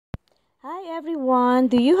Hi everyone!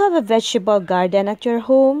 Do you have a vegetable garden at your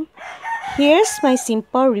home? Here's my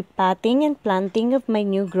simple repotting and planting of my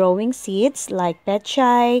new growing seeds like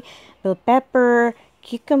vege, bell pepper,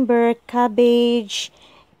 cucumber, cabbage,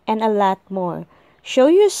 and a lot more. Show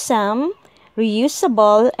you some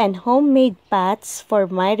reusable and homemade pots for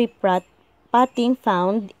my repotting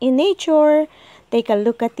found in nature. Take a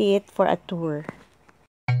look at it for a tour.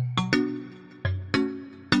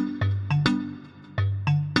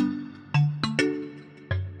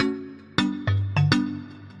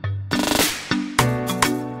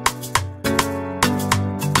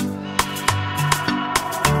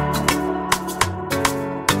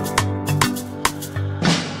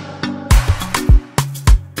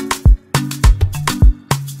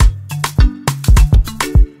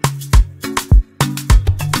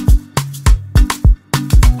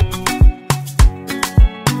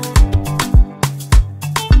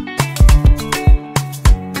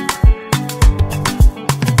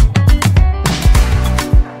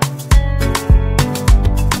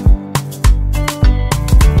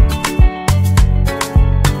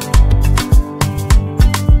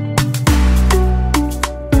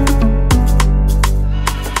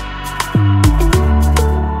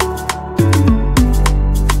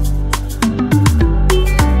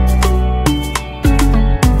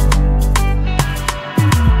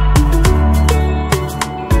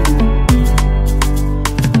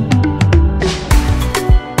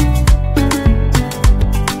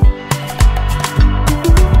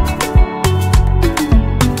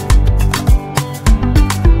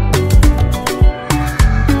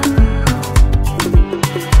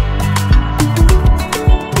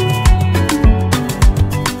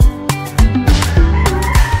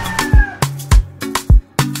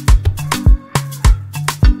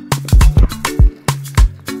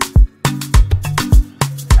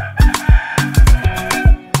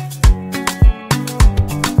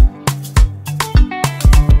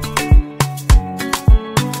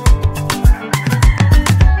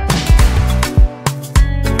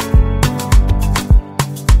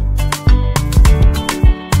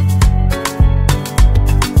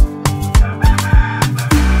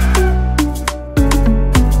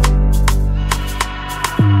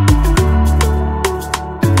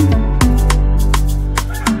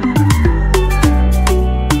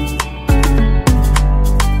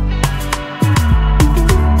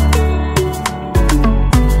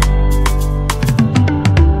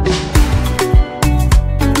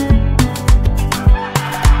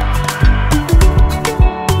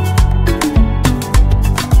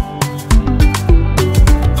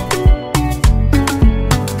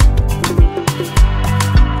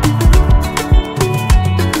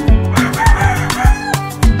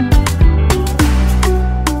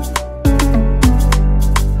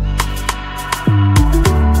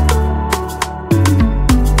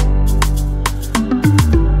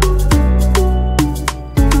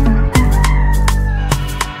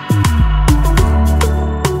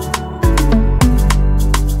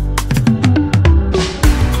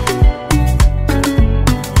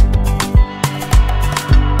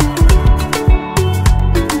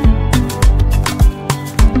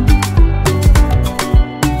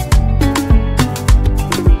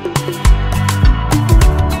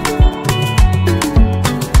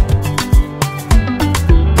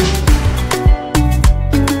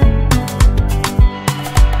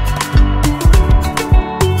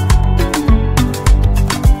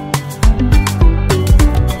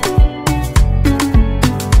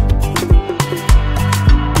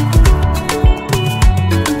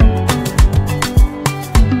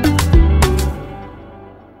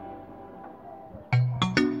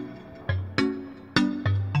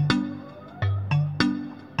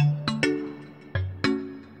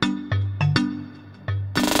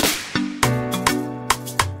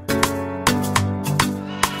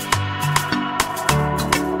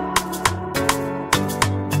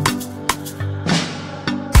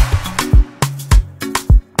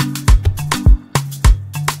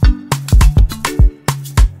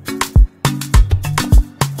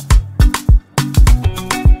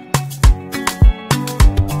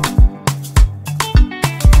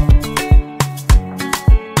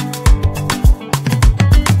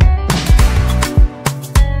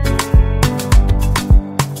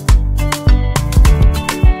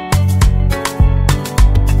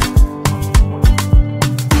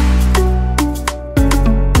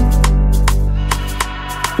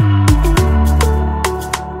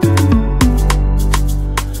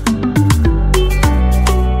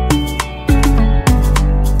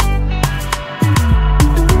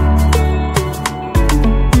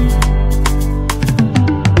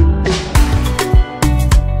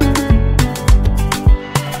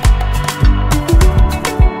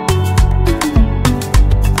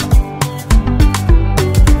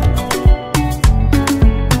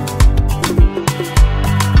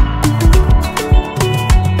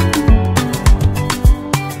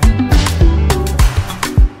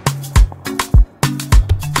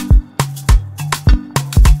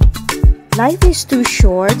 Life is too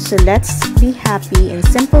short, so let's be happy in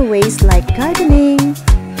simple ways like gardening.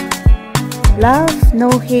 Love, no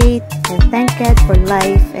hate, and thank God for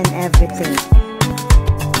life and everything.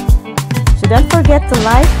 So don't forget to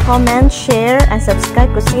like, comment, share, and subscribe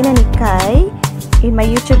Kusina ni Kai in my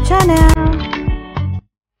YouTube channel.